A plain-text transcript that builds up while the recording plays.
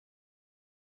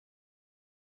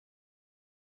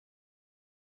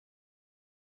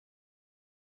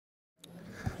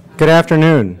Good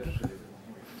afternoon.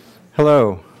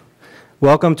 Hello.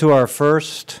 Welcome to our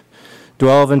first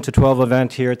 12 into 12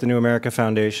 event here at the New America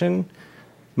Foundation.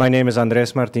 My name is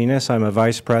Andres Martinez. I'm a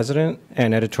vice president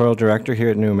and editorial director here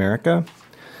at New America.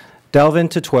 Delve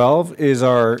into 12 is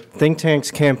our think tank's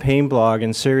campaign blog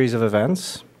and series of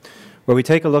events where we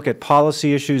take a look at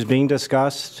policy issues being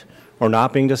discussed or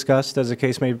not being discussed, as the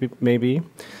case may be,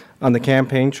 on the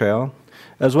campaign trail,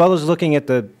 as well as looking at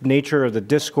the nature of the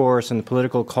discourse and the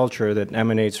political culture that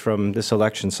emanates from this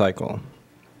election cycle.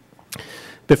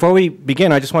 Before we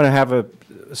begin, I just want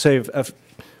to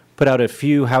put out a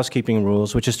few housekeeping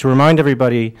rules, which is to remind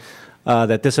everybody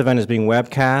that this event is being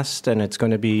webcast and it's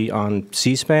going to be on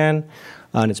C-SPAN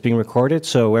and it's being recorded,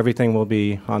 so everything will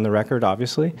be on the record,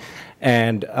 obviously.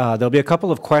 And there'll be a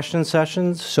couple of question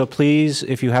sessions, so please,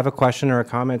 if you have a question or a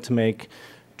comment to make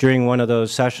during one of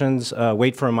those sessions,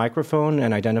 wait for a microphone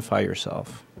and identify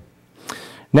yourself.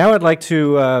 Now I'd like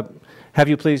to have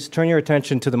you please turn your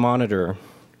attention to the monitor,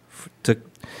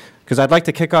 because I'd like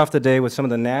to kick off the day with some of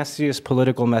the nastiest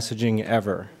political messaging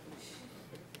ever.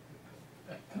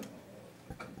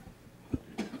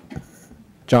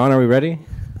 John, are we ready?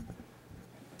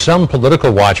 Some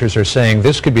political watchers are saying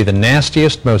this could be the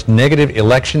nastiest, most negative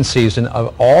election season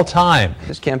of all time.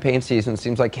 This campaign season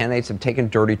seems like candidates have taken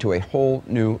dirty to a whole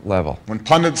new level. When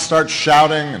pundits start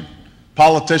shouting and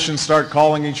politicians start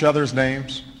calling each other's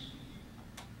names,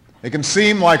 it can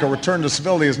seem like a return to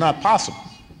civility is not possible.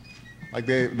 Like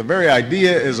the very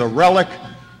idea is a relic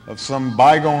of some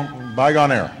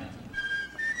bygone era.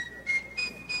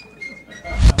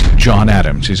 John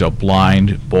Adams is a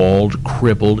blind, bald,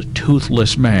 crippled,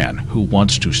 toothless man who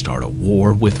wants to start a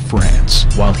war with France.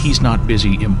 While he's not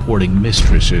busy importing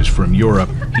mistresses from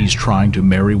Europe, he's trying to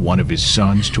marry one of his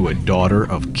sons to a daughter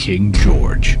of King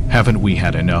George. Haven't we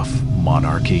had enough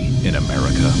monarchy in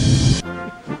America?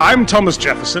 I'm Thomas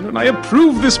Jefferson, and I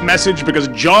approve this message because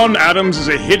John Adams is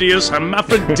a hideous,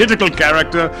 hermaphroditical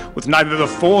character with neither the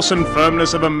force and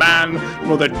firmness of a man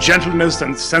nor the gentleness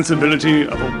and sensibility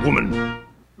of a woman.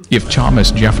 If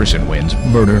Thomas Jefferson wins,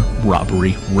 murder,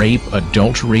 robbery, rape,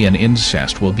 adultery, and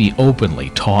incest will be openly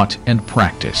taught and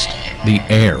practiced. The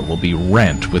air will be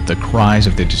rent with the cries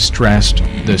of the distressed,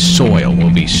 the soil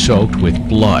will be soaked with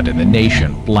blood, and the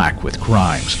nation black with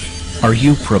crimes. Are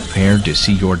you prepared to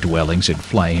see your dwellings in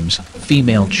flames,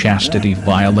 female chastity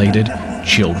violated,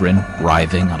 children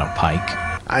writhing on a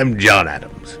pike? I'm John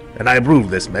Adams, and I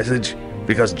approve this message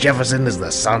because Jefferson is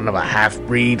the son of a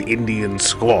half-breed Indian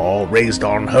squaw raised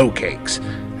on hoe cakes,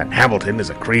 and Hamilton is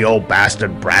a Creole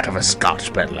bastard brat of a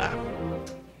Scotch peddler.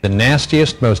 The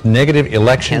nastiest, most negative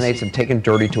election. Candidates have taken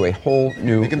dirty to a whole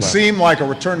new It can level. seem like a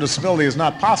return to civility is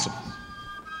not possible.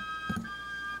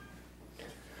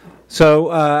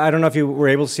 So I don't know if you were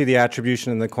able to see the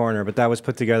attribution in the corner, but that was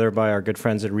put together by our good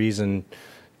friends at Reason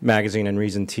Magazine and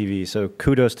Reason TV, so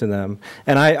kudos to them.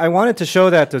 And I wanted to show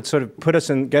that to sort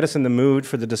of get us in the mood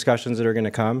for the discussions that are going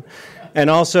to come, and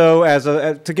also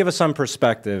to give us some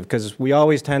perspective, because we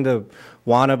always tend to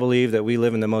want to believe that we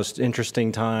live in the most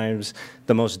interesting times,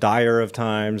 the most dire of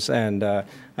times, and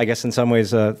I guess in some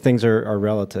ways things are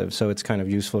relative, so it's kind of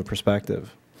useful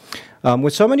perspective.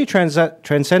 With so many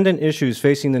transcendent issues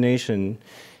facing the nation,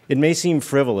 it may seem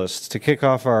frivolous to kick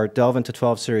off our Delve into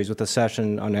 12 series with a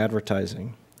session on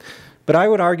advertising. But I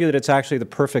would argue that it's actually the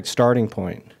perfect starting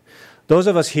point. Those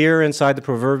of us here inside the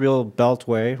proverbial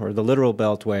beltway, or the literal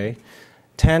beltway,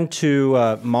 tend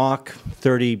to mock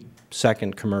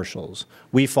 30-second commercials.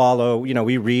 We follow,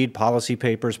 we read policy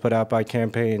papers put out by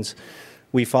campaigns.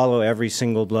 We follow every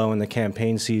single blow in the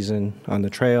campaign season on the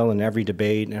trail and every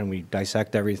debate, and we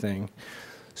dissect everything.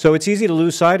 So it's easy to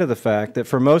lose sight of the fact that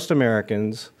for most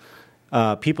Americans,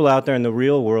 people out there in the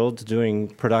real world doing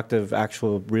productive,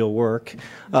 actual, real work,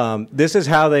 this is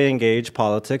how they engage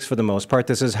politics for the most part.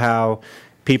 This is how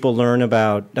people learn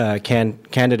about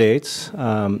candidates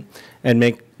and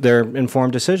make their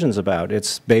informed decisions about.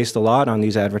 It's based a lot on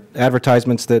these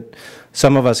advertisements that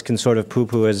some of us can sort of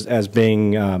poo-poo as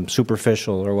being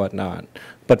superficial or whatnot.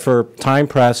 But for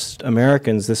time-pressed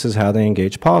Americans, this is how they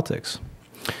engage politics.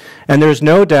 And there's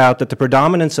no doubt that the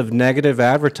predominance of negative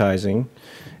advertising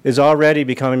is already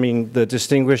becoming the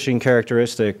distinguishing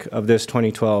characteristic of this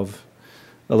 2012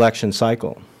 election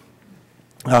cycle.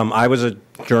 I was a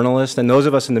journalist, and those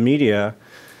of us in the media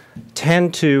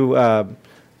tend to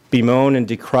bemoan and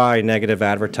decry negative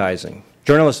advertising.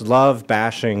 Journalists love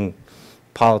bashing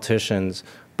politicians,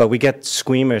 but we get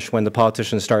squeamish when the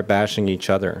politicians start bashing each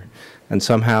other. And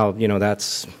somehow,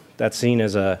 that's seen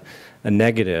as a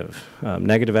negative.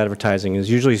 Negative advertising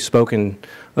is usually spoken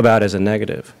about as a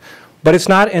negative. But it's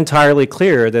not entirely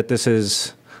clear that this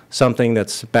is something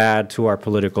that's bad to our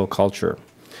political culture.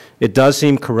 It does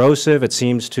seem corrosive. It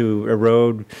seems to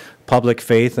erode public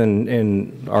faith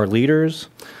in our leaders.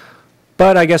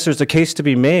 But I guess there's a case to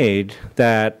be made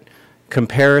that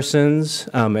comparisons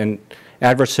and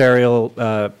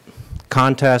adversarial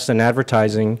contests and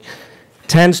advertising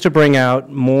tends to bring out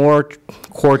more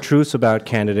core truths about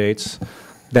candidates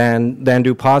than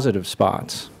do positive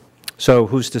spots. So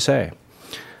who's to say?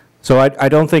 So I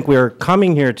don't think we're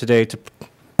coming here today to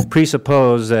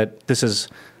presuppose that this is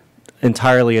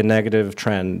entirely a negative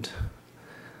trend.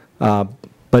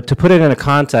 But to put it in a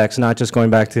context, not just going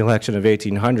back to the election of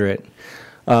 1800,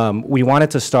 we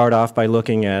wanted to start off by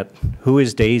looking at who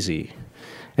is Daisy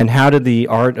and how did the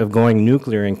art of going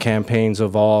nuclear in campaigns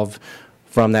evolve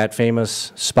from that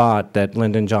famous spot that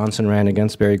Lyndon Johnson ran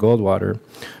against Barry Goldwater.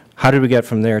 How did we get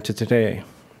from there to today?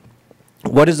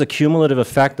 What is the cumulative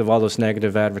effect of all this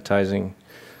negative advertising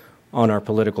on our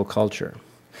political culture?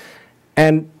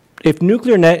 And if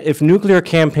nuclear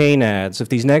campaign ads, if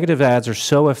these negative ads are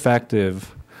so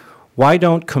effective, why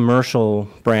don't commercial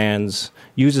brands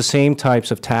use the same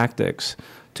types of tactics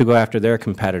to go after their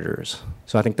competitors?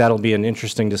 So I think that'll be an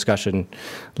interesting discussion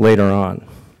later on.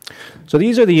 So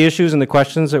these are the issues and the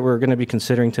questions that we're going to be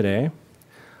considering today.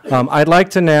 I'd like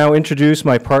to now introduce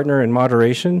my partner in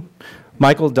moderation.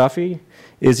 Michael Duffy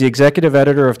is the executive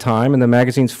editor of Time and the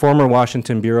magazine's former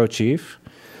Washington bureau chief.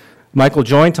 Michael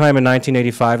joined Time in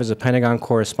 1985 as a Pentagon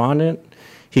correspondent.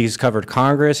 He's covered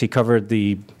Congress. He covered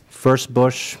the first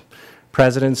Bush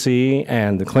presidency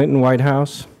and the Clinton White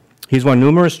House. He's won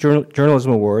numerous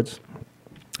journalism awards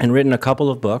and written a couple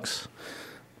of books.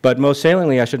 But most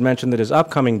saliently, I should mention that his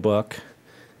upcoming book,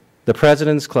 The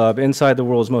President's Club, Inside the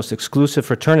World's Most Exclusive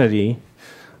Fraternity,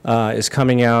 is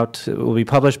coming out. It will be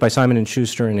published by Simon &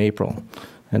 Schuster in April.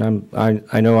 And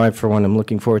I know I, for one, am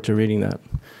looking forward to reading that.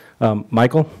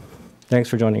 Michael, thanks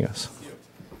for joining us.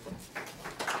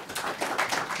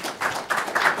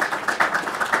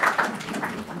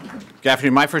 Good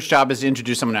afternoon. My first job is to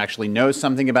introduce someone who actually knows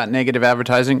something about negative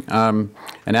advertising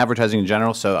and advertising in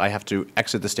general, so I have to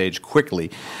exit the stage quickly.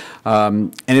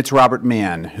 And it's Robert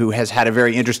Mann, who has had a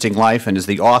very interesting life and is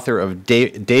the author of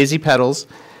Daisy Petals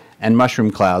and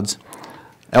Mushroom Clouds,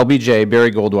 LBJ,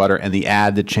 Barry Goldwater, and the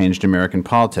Ad That Changed American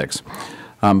Politics.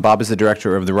 Bob is the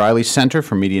director of the Riley Center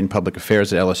for Media and Public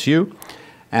Affairs at LSU,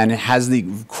 and has the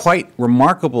quite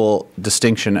remarkable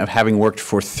distinction of having worked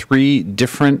for 3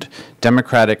 different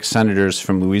Democratic senators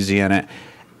from Louisiana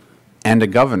and a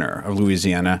governor of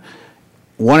Louisiana.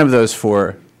 One of those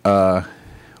 4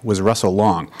 was Russell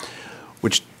Long,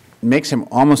 which makes him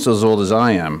almost as old as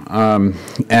I am,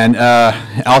 and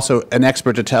also an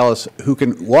expert to tell us, who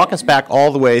can walk us back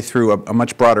all the way through a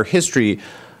much broader history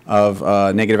of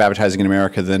negative advertising in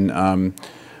America than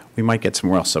we might get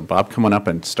somewhere else. So Bob, come on up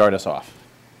and start us off.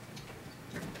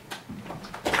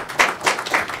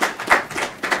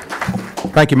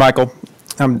 Thank you, Michael.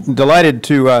 I'm delighted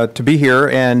to be here,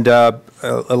 and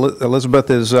Elizabeth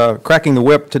is cracking the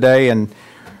whip today and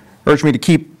urged me to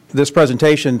keep this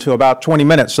presentation to about 20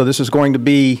 minutes. So this is going to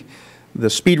be the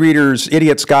speed reader's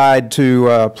idiot's guide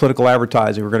to political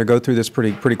advertising. We're going to go through this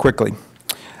pretty quickly.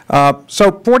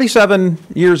 So 47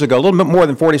 years ago, a little bit more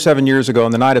than 47 years ago,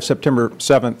 on the night of September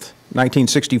 7th,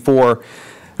 1964,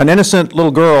 an innocent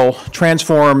little girl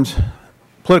transformed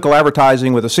political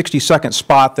advertising with a 60-second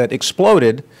spot that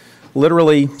exploded,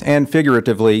 literally and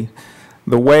figuratively,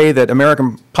 the way that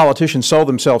American politicians sold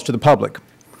themselves to the public.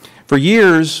 For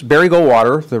years, Barry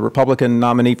Goldwater, the Republican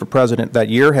nominee for president that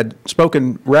year, had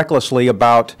spoken recklessly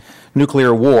about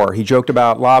nuclear war. He joked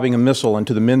about lobbing a missile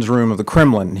into the men's room of the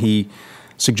Kremlin. He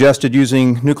suggested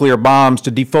using nuclear bombs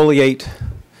to defoliate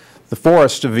the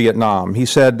forests of Vietnam. He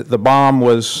said the bomb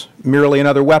was merely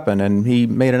another weapon, and he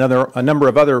made a number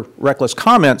of other reckless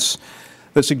comments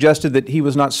that suggested that he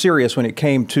was not serious when it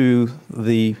came to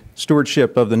the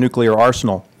stewardship of the nuclear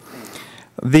arsenal.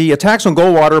 The attacks on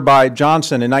Goldwater by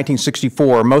Johnson in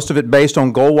 1964, most of it based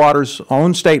on Goldwater's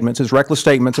own statements, his reckless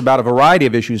statements about a variety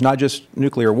of issues, not just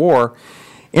nuclear war,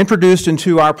 introduced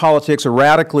into our politics a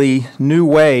radically new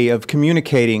way of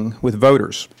communicating with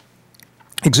voters.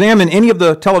 Examine any of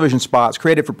the television spots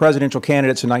created for presidential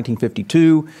candidates in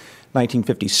 1952,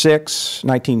 1956,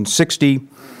 1960,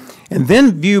 and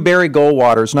then view Barry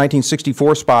Goldwater's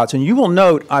 1964 spots, and you will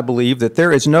note, I believe, that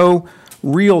there is no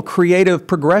real creative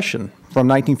progression from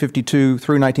 1952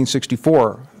 through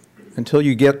 1964 until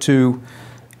you get to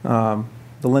the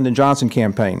Lyndon Johnson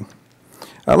campaign.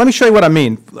 Let me show you what I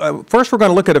mean. First, we're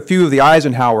going to look at a few of the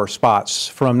Eisenhower spots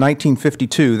from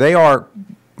 1952. They are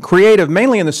creative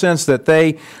mainly in the sense that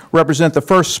they represent the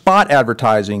first spot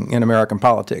advertising in American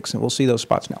politics, and we'll see those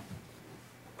spots now.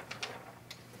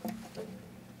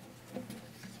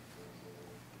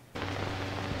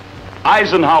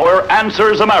 Eisenhower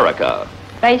answers America.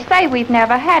 They say we've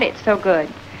never had it so good.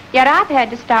 Yet I've had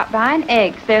to stop buying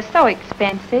eggs. They're so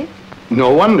expensive.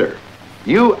 No wonder.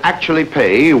 You actually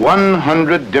pay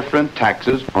 100 different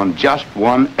taxes on just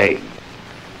one egg.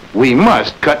 We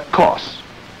must cut costs,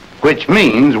 which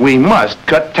means we must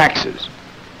cut taxes.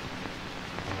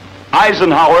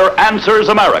 Eisenhower answers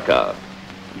America.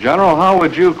 General, how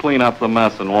would you clean up the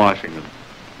mess in Washington?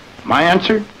 My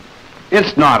answer?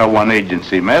 It's not a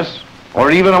one-agency mess,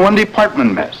 or even a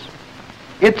one-department mess.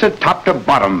 It's a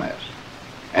top-to-bottom mess.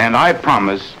 And I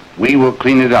promise we will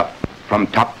clean it up from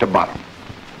top to bottom.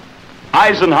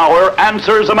 Eisenhower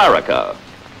answers America.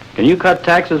 Can you cut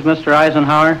taxes, Mr.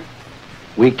 Eisenhower?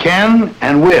 We can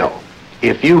and will,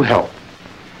 if you help.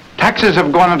 Taxes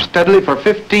have gone up steadily for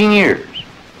 15 years.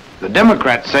 The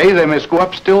Democrats say they must go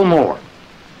up still more.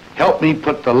 Help me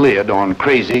put the lid on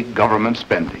crazy government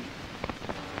spending.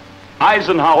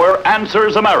 Eisenhower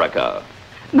answers America.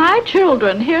 My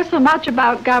children hear so much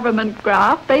about government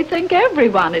graft, they think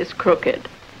everyone is crooked.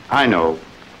 I know.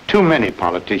 Too many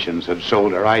politicians have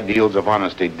sold our ideals of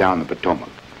honesty down the Potomac.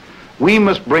 We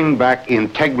must bring back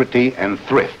integrity and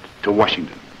thrift to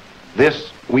Washington.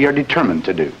 This we are determined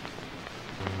to do.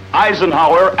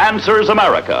 Eisenhower answers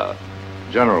America.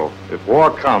 General, if war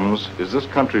comes, is this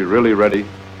country really ready?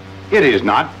 It is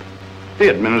not. The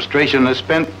administration has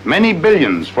spent many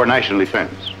billions for national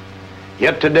defense.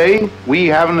 Yet today, we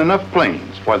haven't enough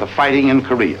planes for the fighting in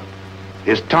Korea.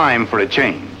 It's time for a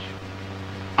change.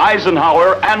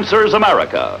 Eisenhower answers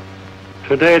America.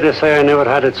 Today they say I never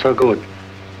had it so good.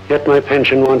 Yet my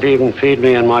pension won't even feed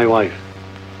me and my wife.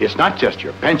 It's not just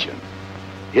your pension.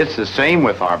 It's the same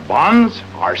with our bonds,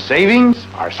 our savings,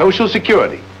 our Social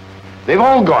Security. They've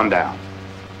all gone down.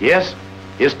 Yes,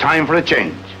 it's time for a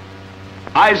change.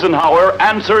 Eisenhower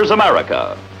answers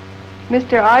America.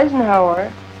 Mr.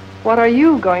 Eisenhower, what are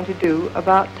you going to do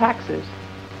about taxes?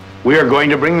 We are going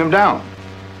to bring them down.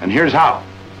 And here's how.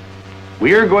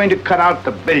 We are going to cut out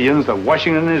the billions that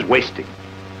Washington is wasting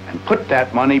and put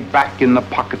that money back in the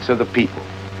pockets of the people.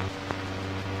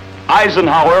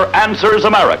 Eisenhower answers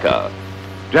America.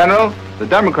 General, the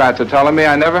Democrats are telling me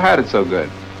I never had it so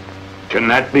good. Can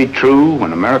that be true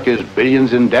when America is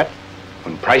billions in debt?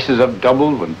 When prices have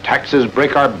doubled, when taxes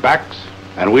break our backs,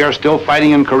 and we are still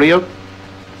fighting in Korea?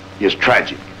 It's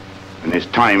tragic, and it's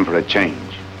time for a change.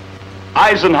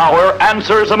 Eisenhower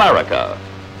answers America.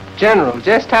 General,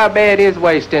 just how bad is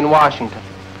waste in Washington?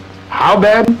 How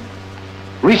bad?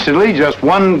 Recently, just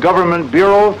one government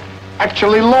bureau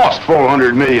actually lost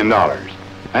 $400 million,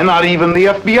 and not even the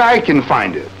FBI can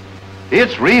find it.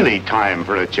 It's really time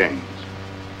for a change.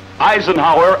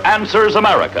 Eisenhower answers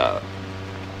America.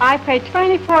 I pay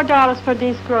 $24 for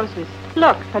these groceries.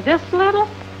 Look, for this little.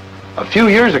 A few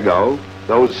years ago,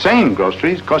 those same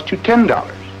groceries cost you $10.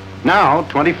 Now,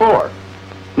 $24.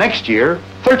 Next year,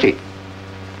 $30.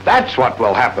 That's what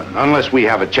will happen unless we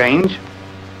have a change.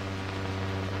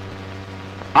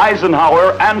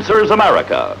 Eisenhower answers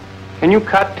America. Can you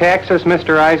cut taxes,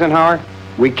 Mr. Eisenhower?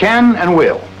 We can and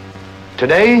will.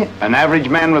 Today, an average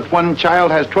man with one child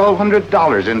has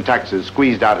 $1,200 in taxes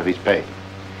squeezed out of his pay.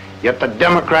 Yet the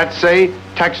Democrats say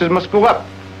taxes must go up.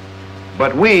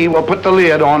 But we will put the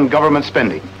lid on government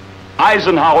spending.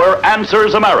 Eisenhower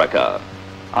answers America.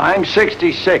 I'm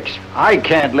 66. I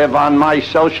can't live on my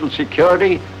Social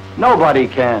Security. Nobody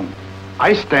can.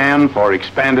 I stand for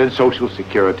expanded Social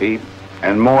Security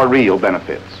and more real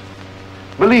benefits.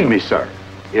 Believe me, sir,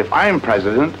 if I'm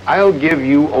president, I'll give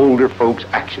you older folks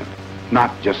action,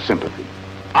 not just sympathy.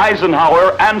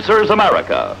 Eisenhower answers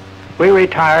America. We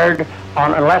retired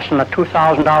on less than a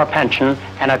 $2,000 pension,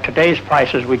 and at today's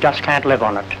prices, we just can't live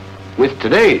on it. With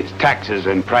today's taxes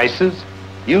and prices,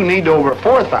 you need over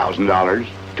 $4,000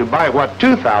 to buy what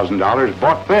 $2,000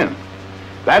 bought then.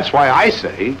 That's why I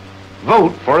say,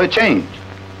 vote for a change.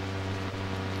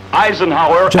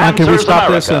 Eisenhower John, can we stop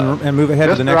America. this and move ahead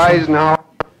to the Mr. next Eisenhower.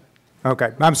 one?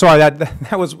 Okay, I'm sorry,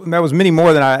 that was many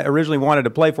more than I originally wanted to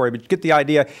play for you, but you get the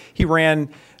idea. He ran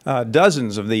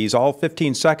dozens of these, all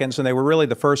 15 seconds, and they were really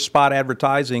the first spot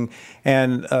advertising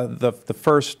and the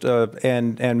first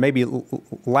and maybe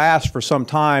last for some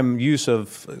time use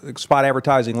of spot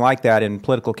advertising like that in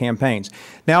political campaigns.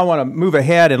 Now I want to move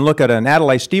ahead and look at an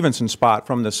Adlai Stevenson spot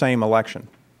from the same election.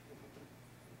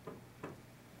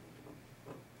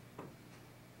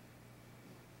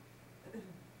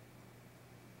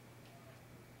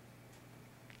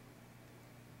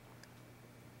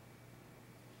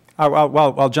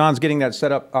 While John's getting that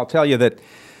set up, I'll tell you that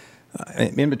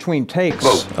in between takes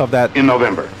of that in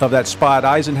November of that spot,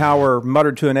 Eisenhower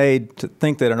muttered to an aide to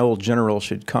think that an old general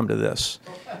should come to this.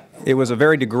 it was a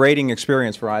very degrading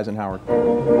experience for Eisenhower.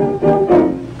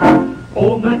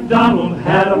 Old MacDonald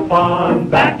had a farm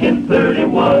back in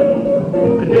 31.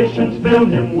 Conditions filled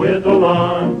him with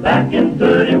alarm back in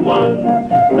 31.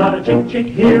 Not a chick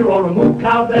here or a moo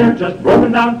cow there, just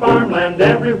broken down farmland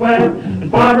everywhere.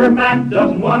 And Farmer Mac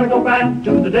doesn't want to go back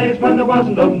to the days when there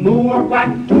wasn't a moo or quack,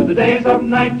 to the days of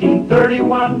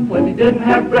 1931 when he didn't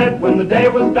have bread when the day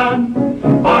was done.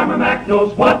 Farmer Mac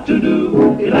knows what to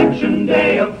do. Election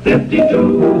day of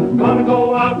 52. Gonna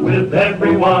go out with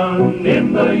everyone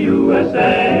in the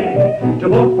USA to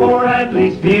vote for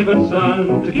Adlai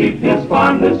Stevenson to keep his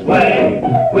farm this way.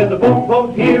 With a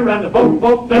vote here and a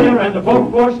vote there and a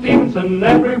vote for Stevenson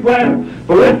everywhere.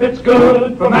 For if it's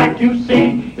good for Mac, you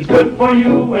see, it's good for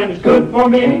you and it's good for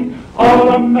me. All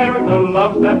America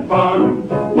loves that farm.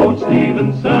 Vote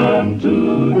Stevenson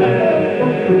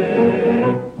today.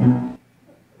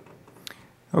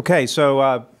 Okay,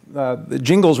 so the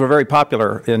jingles were very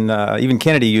popular, and even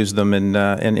Kennedy used them in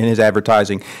his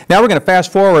advertising. Now we're going to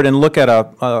fast forward and look at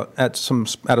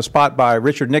a spot by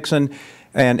Richard Nixon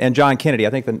and John Kennedy. I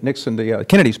think the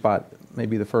Kennedy spot may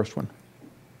be the first one.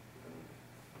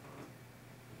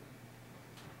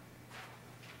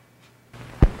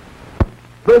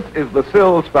 This is the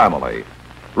Sills family.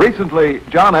 Recently,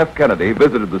 John F. Kennedy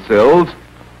visited the Sills.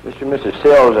 Mr. and Mrs.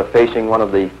 Sills are facing one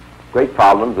of the great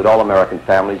problems that all American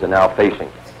families are now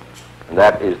facing, and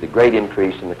that is the great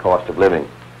increase in the cost of living.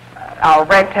 Our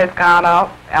rent has gone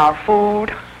up, our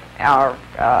food, our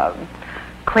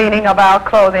cleaning of our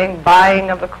clothing,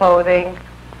 buying of the clothing,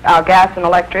 our gas and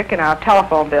electric and our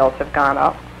telephone bills have gone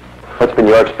up. What's been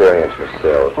your experience, Mrs.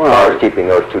 Sills, as far as keeping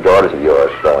those two daughters of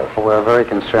yours going? We're very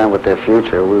concerned with their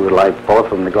future. We would like both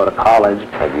of them to go to college.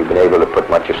 Have you been able to put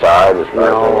much aside?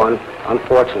 No,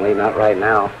 unfortunately, not right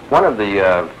now. One of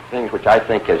the things which I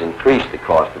think has increased the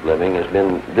cost of living has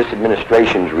been this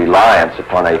administration's reliance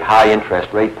upon a high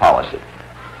interest rate policy.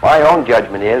 My own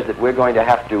judgment is that we're going to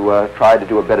have to try to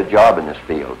do a better job in this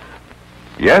field.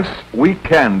 Yes, we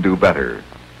can do better.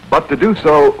 But to do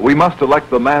so, we must elect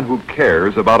the man who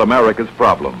cares about America's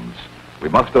problems. We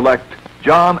must elect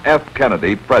John F.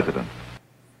 Kennedy president.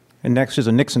 And next is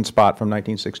a Nixon spot from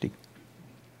 1960.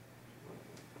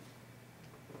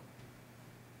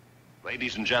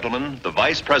 Ladies and gentlemen, the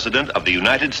Vice President of the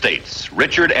United States,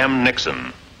 Richard M.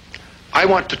 Nixon. I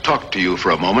want to talk to you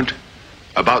for a moment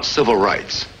about civil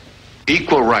rights,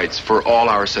 equal rights for all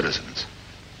our citizens.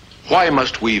 Why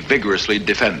must we vigorously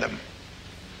defend them?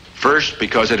 First,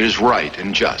 because it is right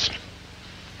and just.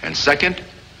 And second,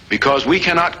 because we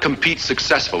cannot compete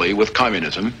successfully with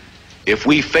communism if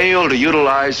we fail to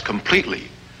utilize completely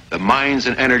the minds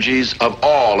and energies of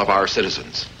all of our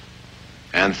citizens.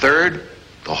 And third,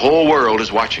 the whole world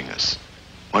is watching us.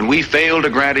 When we fail to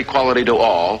grant equality to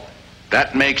all,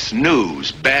 that makes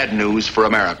news, bad news for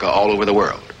America all over the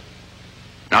world.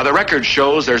 Now, the record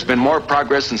shows there's been more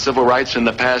progress in civil rights in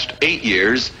the past 8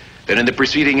 years than in the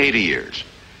preceding 80 years,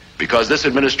 because this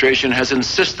administration has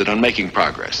insisted on making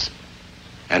progress.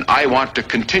 And I want to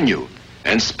continue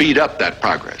and speed up that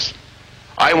progress.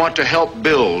 I want to help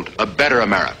build a better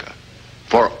America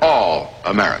for all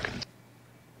Americans.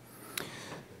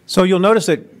 So you'll notice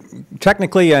that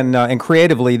technically and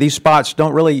creatively, these spots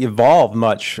don't really evolve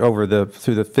much through the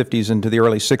 50s into the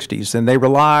early 60s, and they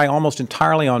rely almost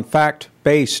entirely on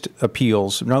fact-based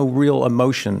appeals, no real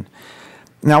emotion.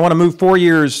 Now I want to move 4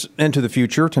 years into the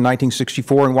future to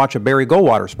 1964 and watch a Barry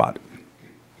Goldwater spot.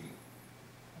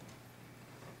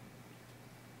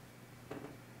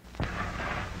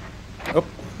 Oh.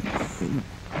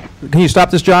 Can you stop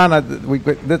this, John?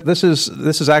 This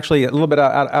is actually a little bit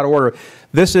out of order.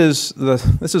 This is a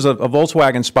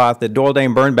Volkswagen spot that Doyle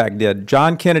Dane Bernbach did.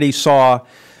 John Kennedy saw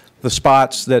the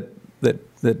spots that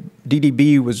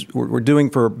DDB were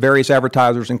doing for various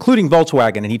advertisers, including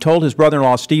Volkswagen, and he told his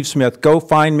brother-in-law Steve Smith, "Go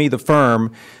find me the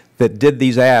firm that did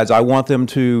these ads. I want them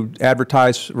to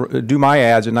do my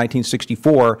ads in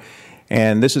 1964."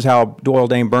 And this is how Doyle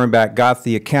Dane Bernbach got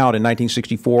the account in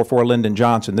 1964 for Lyndon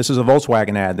Johnson. This is a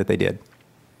Volkswagen ad that they did.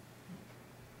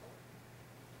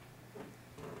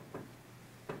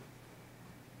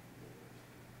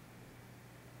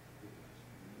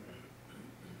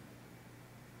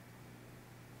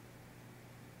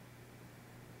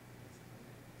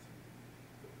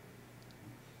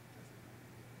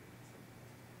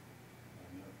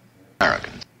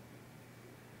 Americans.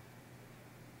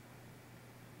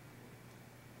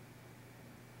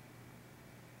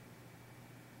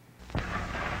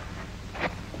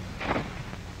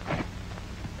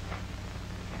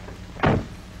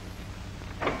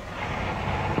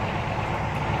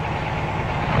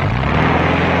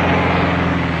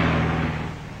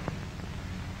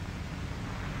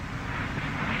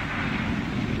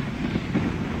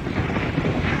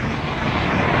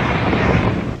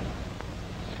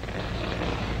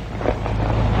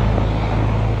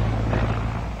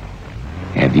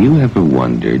 Have you ever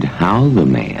wondered how the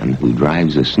man who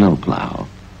drives a snowplow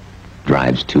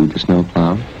drives to the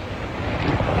snowplow?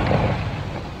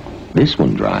 This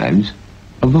one drives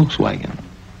a Volkswagen.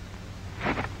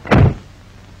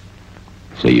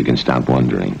 So you can stop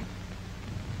wondering.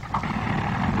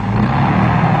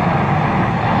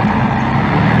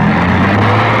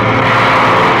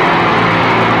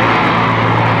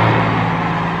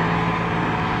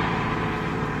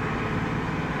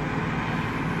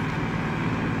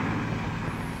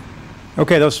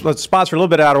 Okay, those spots are a little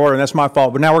bit out of order, and that's my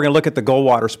fault, but now we're going to look at the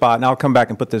Goldwater spot, and I'll come back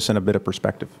and put this in a bit of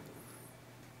perspective.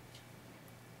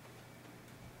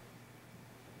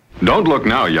 Don't look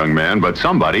now, young man, but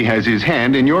somebody has his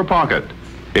hand in your pocket.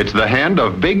 It's the hand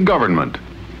of big government.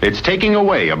 It's taking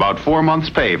away about 4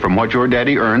 months' pay from what your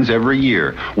daddy earns every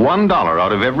year, $1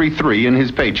 out of every 3 in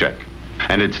his paycheck.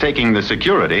 And it's taking the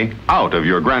security out of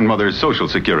your grandmother's Social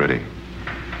Security.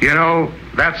 You know,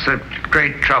 that's the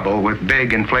great trouble with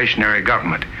big inflationary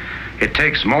government. It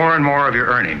takes more and more of your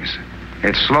earnings.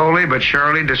 It slowly but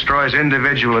surely destroys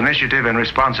individual initiative and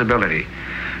responsibility.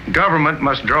 Government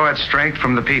must draw its strength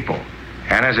from the people,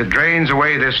 and as it drains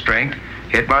away this strength,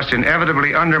 it must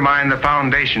inevitably undermine the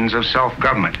foundations of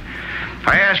self-government.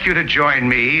 I ask you to join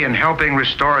me in helping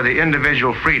restore the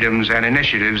individual freedoms and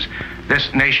initiatives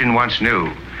this nation once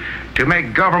knew, to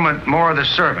make government more the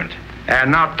servant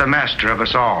and not the master of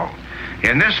us all.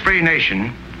 In this free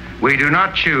nation, we do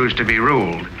not choose to be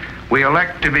ruled. We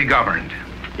elect to be governed.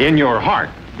 In your heart,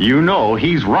 you know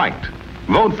he's right.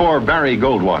 Vote for Barry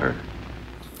Goldwater.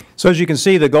 So as you can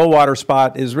see, the Goldwater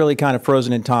spot is really kind of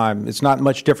frozen in time. It's not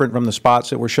much different from the spots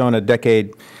that were shown a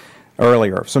decade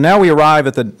earlier. So now we arrive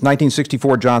at the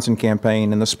 1964 Johnson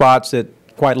campaign and the spots that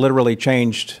quite literally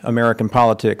changed American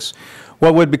politics.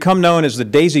 What would become known as the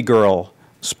Daisy Girl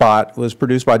spot was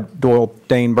produced by Doyle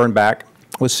Dane Bernbach,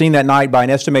 was seen that night by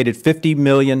an estimated 50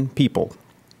 million people.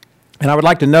 And I would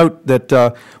like to note that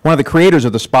one of the creators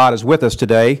of the spot is with us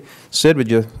today. Sid, would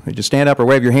you stand up or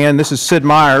wave your hand? This is Sid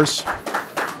Myers.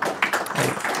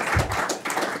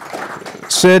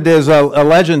 Sid is a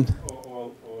legend.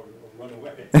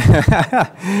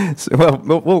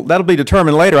 well, that'll be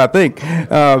determined later, I think.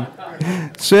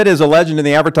 Sid is a legend in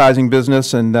the advertising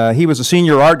business, and he was a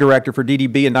senior art director for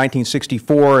DDB in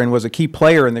 1964 and was a key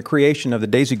player in the creation of the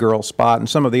Daisy Girl spot and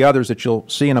some of the others that you'll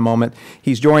see in a moment.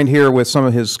 He's joined here with some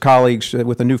of his colleagues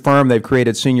with a new firm they've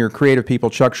created, senior creative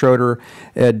people, Chuck Schroeder,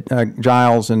 Ed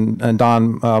Giles, and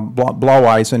Don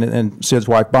Blauweiss, and Sid's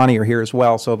wife Bonnie are here as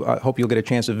well, so I hope you'll get a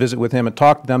chance to visit with him and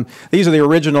talk to them. These are the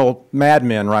original Mad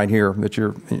Men right here that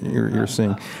you're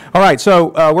seeing. All right,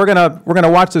 so we're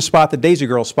gonna watch this spot, the Daisy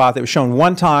Girl spot, that was shown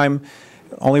one time,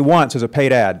 only once, as a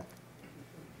paid ad.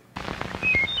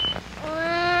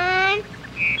 1,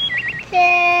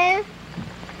 2,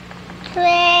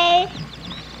 3,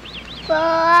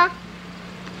 4,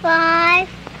 5,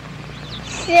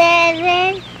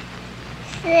 7,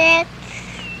 6,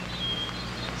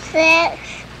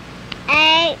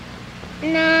 8,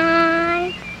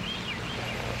 9,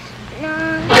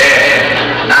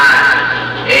 10,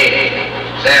 9,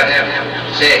 8,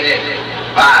 7, 6,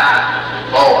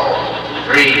 5, 4,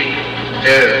 3,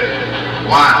 2,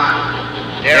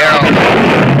 1, 0.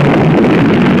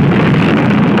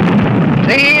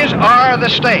 These are the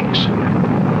stakes.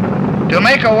 To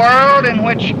make a world in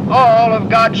which all of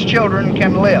God's children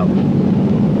can live,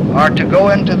 or to go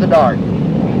into the dark.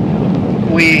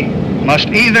 We must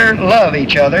either love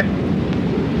each other,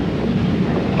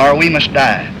 or we must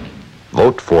die.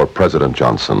 Vote for President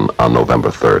Johnson on November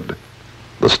 3rd.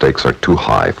 The stakes are too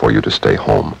high for you to stay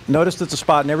home. Notice that the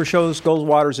spot never shows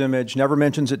Goldwater's image, never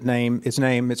mentions its name.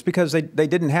 It's because they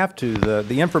didn't have to.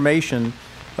 The information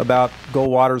about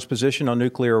Goldwater's position on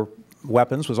nuclear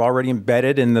weapons was already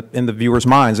embedded in the viewers'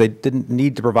 minds. They didn't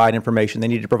need to provide information. They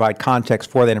needed to provide context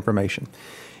for that information.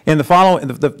 In the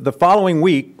following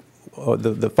week,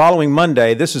 the following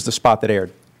Monday, this is the spot that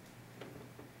aired.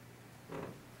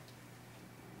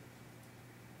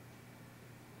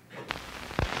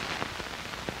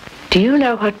 Do you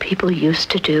know what people used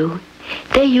to do?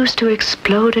 They used to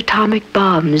explode atomic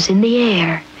bombs in the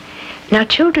air. Now,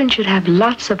 children should have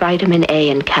lots of vitamin A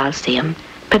and calcium,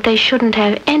 but they shouldn't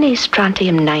have any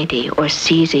strontium-90 or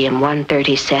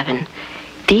cesium-137.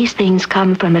 These things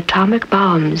come from atomic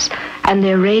bombs, and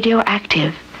they're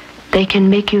radioactive. They can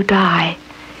make you die.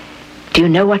 Do you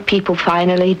know what people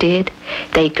finally did?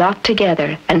 They got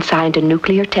together and signed a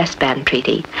nuclear test ban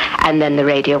treaty, and then the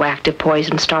radioactive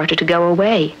poison started to go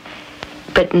away.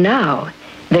 But now,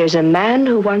 there's a man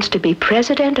who wants to be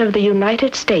President of the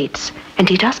United States, and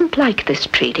he doesn't like this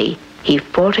treaty. He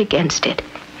fought against it.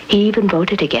 He even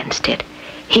voted against it.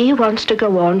 He wants to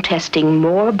go on testing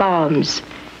more bombs.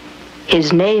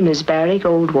 His name is Barry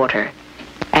Goldwater.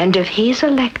 And if he's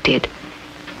elected,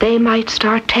 they might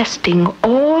start testing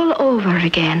all over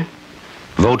again.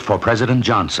 Vote for President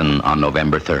Johnson on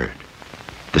November 3rd.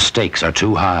 The stakes are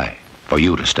too high for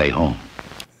you to stay home.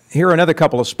 Here are another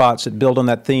couple of spots that build on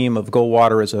that theme of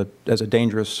Goldwater as a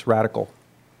dangerous radical.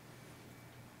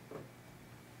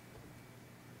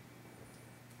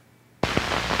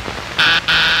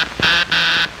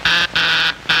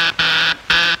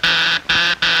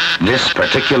 This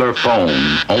particular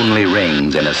phone only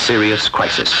rings in a serious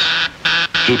crisis.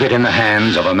 Keep it in the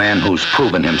hands of a man who's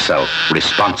proven himself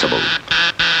responsible.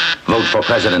 Vote for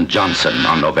President Johnson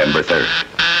on November 3rd.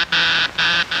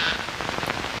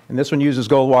 And this one uses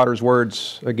Goldwater's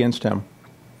words against him.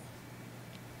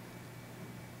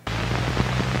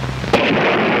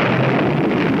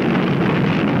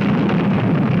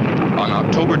 On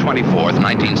October 24th,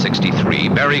 1963,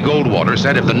 Barry Goldwater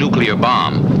said of the nuclear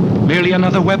bomb, merely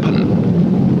another weapon.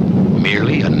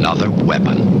 Merely another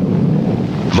weapon.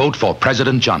 Vote for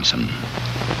President Johnson.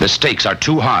 The stakes are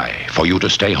too high for you to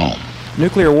stay home.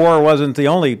 Nuclear war wasn't the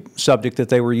only subject that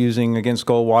they were using against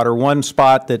Goldwater. One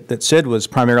spot that Sid was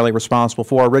primarily responsible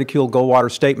for ridiculed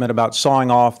Goldwater's statement about sawing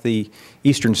off the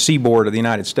eastern seaboard of the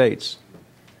United States.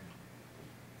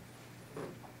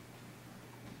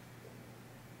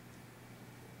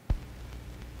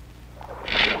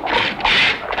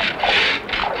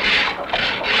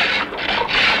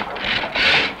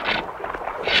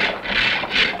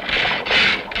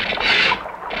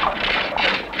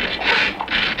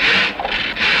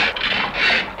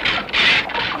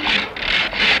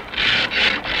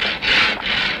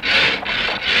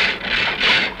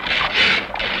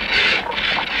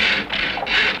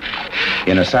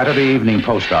 In a Saturday Evening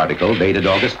Post article dated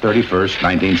August 31st,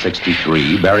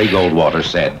 1963, Barry Goldwater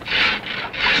said,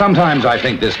 "Sometimes I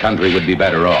think this country would be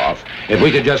better off if we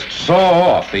could just saw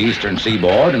off the eastern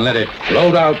seaboard and let it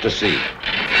float out to sea."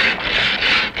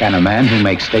 Can a man who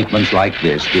makes statements like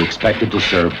this be expected to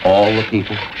serve all the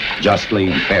people justly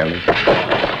and fairly?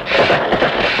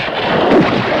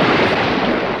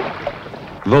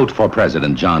 Vote for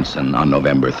President Johnson on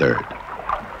November 3rd.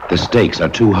 The stakes are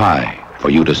too high for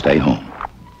you to stay home.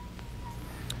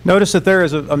 Notice that there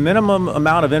is a minimum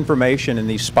amount of information in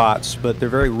these spots, but they're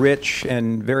very rich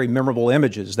and very memorable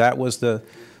images. That was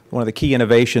one of the key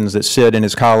innovations that Sid and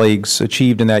his colleagues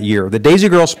achieved in that year. The Daisy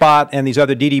Girl spot and these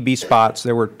other DDB spots,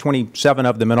 there were 27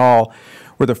 of them in all,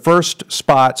 were the first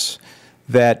spots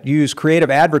that used creative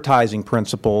advertising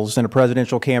principles in a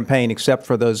presidential campaign, except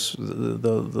for those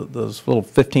little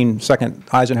 15-second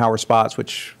Eisenhower spots,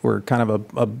 which were kind of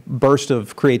a burst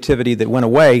of creativity that went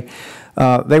away.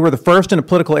 They were the first in a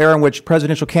political era in which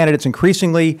presidential candidates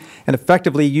increasingly and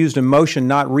effectively used emotion,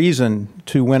 not reason,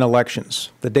 to win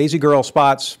elections. The Daisy Girl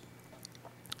spots,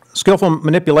 skillful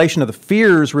manipulation of the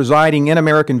fears residing in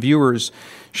American viewers,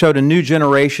 showed a new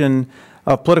generation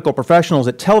of political professionals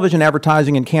that television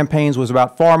advertising and campaigns was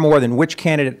about far more than which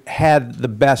candidate had the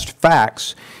best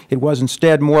facts. It was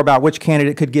instead more about which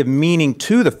candidate could give meaning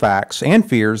to the facts and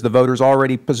fears the voters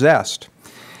already possessed.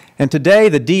 And today,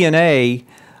 the DNA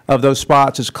of those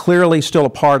spots is clearly still a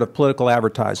part of political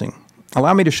advertising.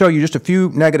 Allow me to show you just a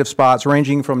few negative spots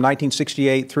ranging from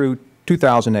 1968 through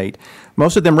 2008.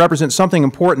 Most of them represent something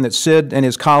important that Sid and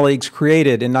his colleagues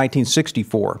created in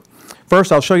 1964.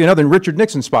 First, I'll show you another Richard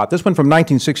Nixon spot, this one from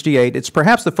 1968. It's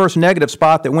perhaps the first negative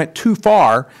spot that went too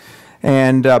far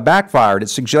and backfired. It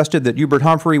suggested that Hubert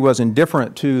Humphrey was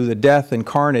indifferent to the death and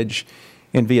carnage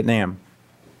in Vietnam.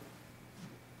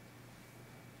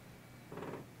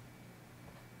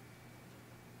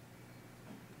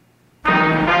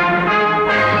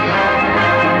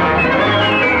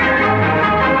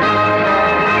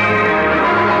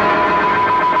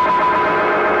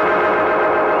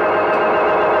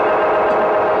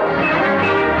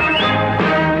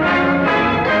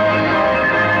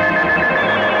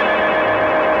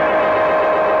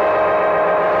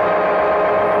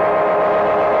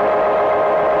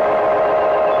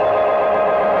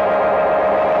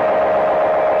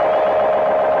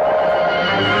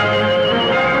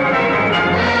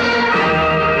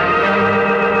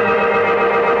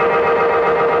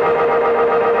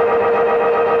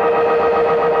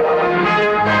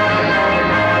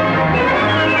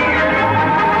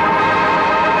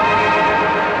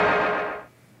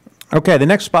 Okay, the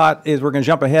next spot is, we're going to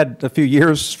jump ahead a few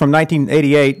years, from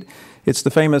 1988. It's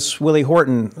the famous Willie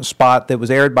Horton spot that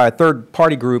was aired by a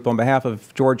third-party group on behalf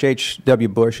of George H.W.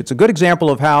 Bush. It's a good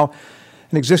example of how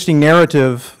an existing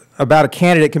narrative about a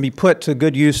candidate can be put to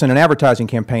good use in an advertising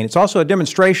campaign. It's also a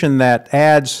demonstration that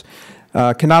ads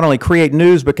can not only create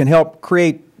news, but can help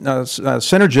create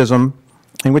synergism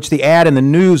in which the ad and the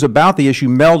news about the issue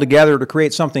meld together to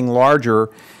create something larger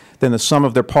than the sum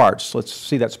of their parts. Let's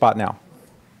see that spot now.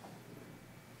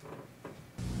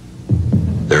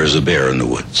 There is a bear in the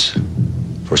woods.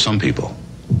 For some people,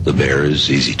 the bear is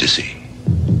easy to see.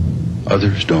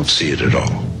 Others don't see it at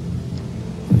all.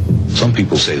 Some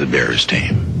people say the bear is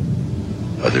tame.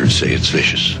 Others say it's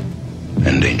vicious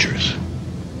and dangerous.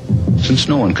 Since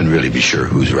no one can really be sure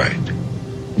who's right,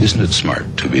 isn't it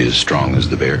smart to be as strong as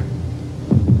the bear?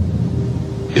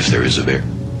 If there is a bear.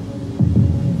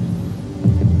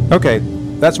 Okay,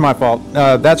 that's my fault.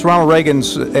 That's Ronald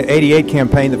Reagan's '88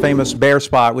 campaign, the famous bear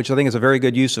spot, which I think is a very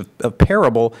good use of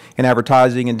parable in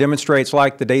advertising and demonstrates,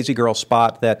 like the Daisy Girl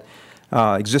spot, that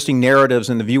existing narratives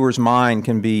in the viewer's mind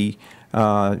can be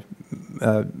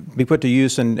put to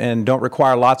use and don't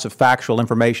require lots of factual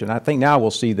information. I think now we'll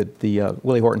see the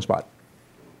Willie Horton spot.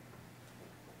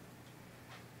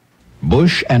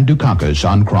 Bush and Dukakis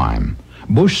on crime.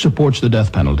 Bush supports the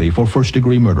death penalty for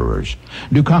first-degree murderers.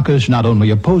 Dukakis not only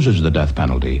opposes the death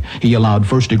penalty, he allowed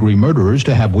first-degree murderers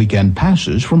to have weekend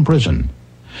passes from prison.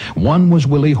 One was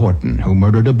Willie Horton, who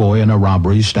murdered a boy in a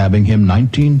robbery, stabbing him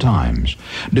 19 times.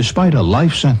 Despite a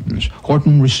life sentence,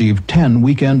 Horton received 10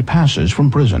 weekend passes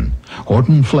from prison.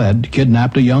 Horton fled,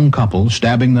 kidnapped a young couple,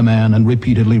 stabbing the man and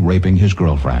repeatedly raping his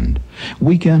girlfriend.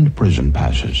 Weekend prison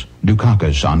passes.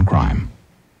 Dukakis on crime.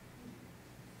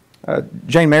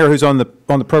 Jane Mayer, who's on the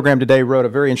program today, wrote a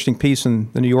very interesting piece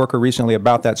in the New Yorker recently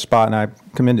about that spot, and I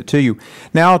commend it to you.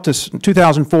 Now to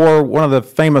 2004, one of the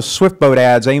famous Swift boat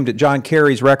ads aimed at John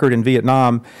Kerry's record in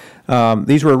Vietnam.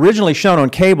 These were originally shown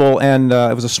on cable, and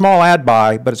it was a small ad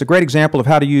buy, but it's a great example of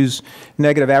how to use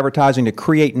negative advertising to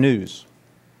create news.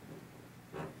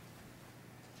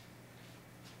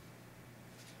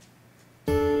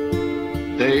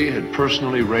 They had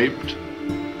personally raped,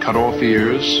 cut off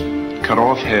ears, cut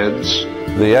off heads.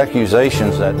 The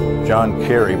accusations that John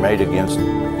Kerry made against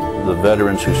the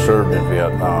veterans who served in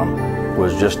Vietnam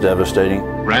was just devastating.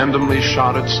 Randomly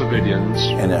shot at civilians.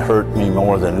 And it hurt me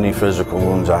more than any physical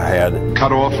wounds I had.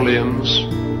 Cut off limbs,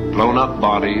 blown up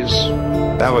bodies.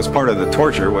 That was part of the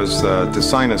torture, was to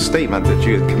sign a statement that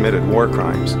you had committed war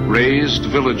crimes. Razed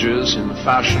villages in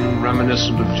fashion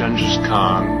reminiscent of Genghis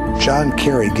Khan. John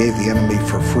Kerry gave the enemy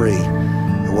for free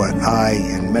what I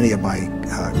and many of my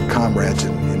comrades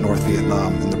in North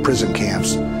Vietnam in the prison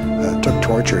camps took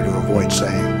torture to avoid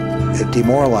saying. It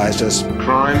demoralized us.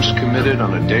 Crimes committed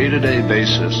on a day-to-day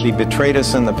basis. He betrayed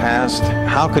us in the past.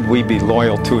 How could we be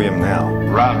loyal to him now?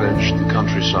 Ravaged the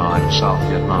countryside of South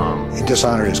Vietnam. He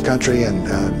dishonored his country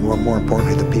and, more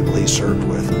importantly, the people he served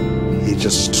with. He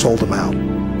just sold them out.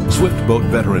 Swift Boat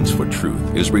Veterans for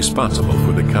Truth is responsible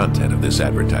for the content of this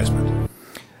advertisement.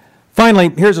 Finally,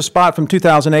 here's a spot from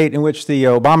 2008 in which the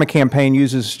Obama campaign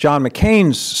uses John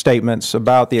McCain's statements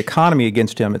about the economy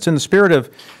against him. It's in the spirit of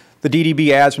the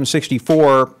DDB ads from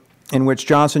 '64, in which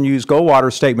Johnson used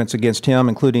Goldwater's statements against him,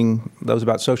 including those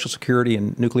about Social Security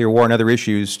and nuclear war and other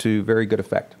issues, to very good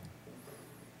effect.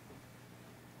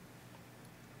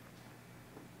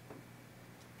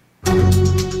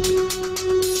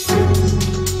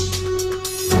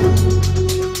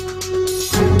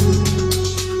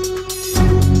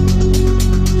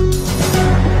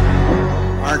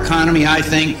 Our economy, I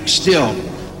think, still,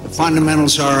 the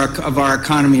fundamentals of our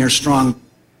economy are strong.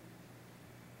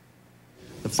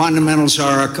 The fundamentals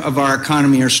of our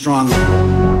economy are strong.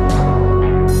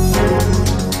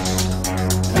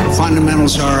 The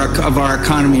fundamentals of our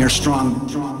economy are strong.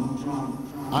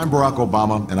 I'm Barack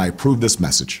Obama, and I approve this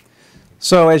message.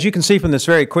 So, as you can see from this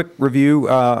very quick review,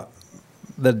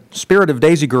 the spirit of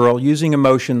Daisy Girl, using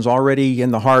emotions already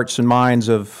in the hearts and minds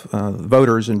of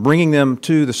voters and bringing them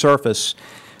to the surface,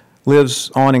 lives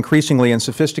on increasingly in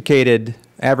sophisticated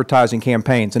advertising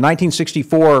campaigns. The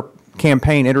 1964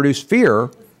 campaign introduced fear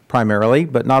primarily,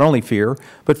 but not only fear,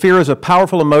 but fear is a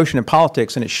powerful emotion in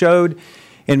politics, and it showed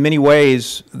in many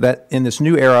ways that in this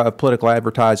new era of political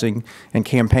advertising and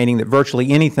campaigning that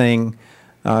virtually anything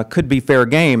could be fair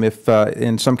game if,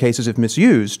 in some cases, if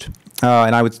misused.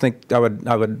 And I would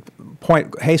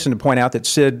hasten to point out that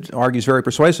Sid argues very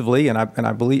persuasively, and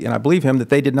I believe him, that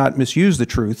they did not misuse the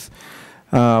truth.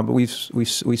 But we've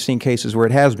seen cases where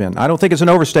it has been. I don't think it's an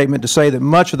overstatement to say that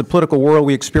much of the political world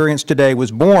we experience today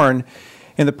was born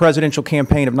in the presidential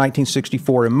campaign of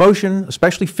 1964. Emotion,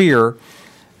 especially fear,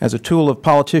 as a tool of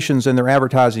politicians and their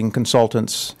advertising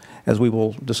consultants, as we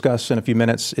will discuss in a few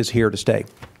minutes, is here to stay.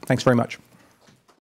 Thanks very much.